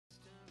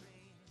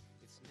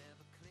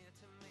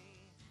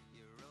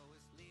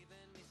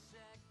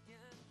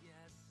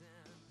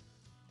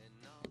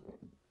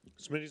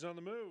Smitty's on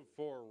the move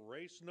for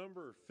race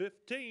number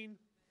 15.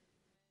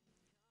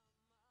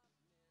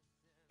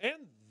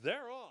 And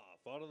they're off.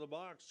 Out of the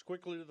box,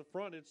 quickly to the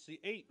front. It's the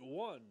 8,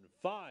 1,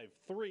 5,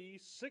 3,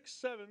 6,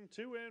 7,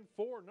 2, and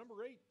 4. Number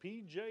 8,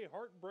 PJ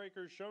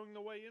Heartbreaker showing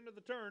the way into the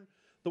turn.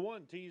 The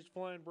 1, Teased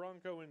Flying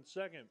Bronco in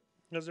second.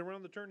 As they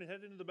round the turn and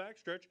head into the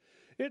backstretch,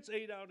 it's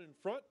 8 out in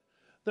front.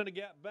 Then a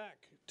gap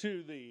back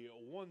to the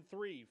 1,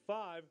 3,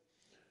 5,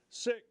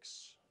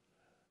 6.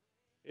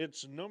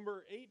 It's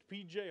number 8,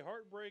 PJ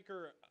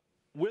Heartbreaker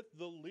with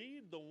the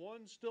lead. The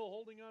 1 still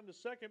holding on to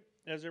second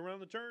as they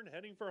round the turn,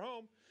 heading for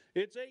home.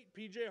 It's 8,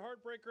 PJ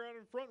Heartbreaker out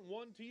in front.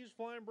 1, Teased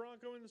Flying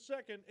Bronco in the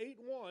second. 8,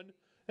 1,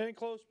 and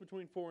close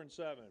between 4 and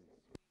 7.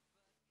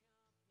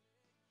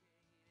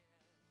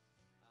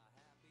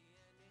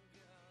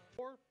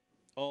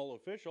 All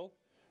official.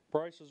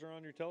 Prices are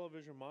on your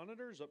television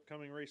monitors.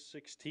 Upcoming race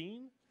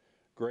 16.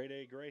 Grade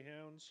A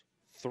Greyhounds.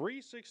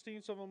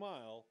 3/16 of a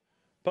mile.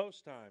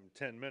 Post time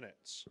 10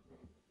 minutes.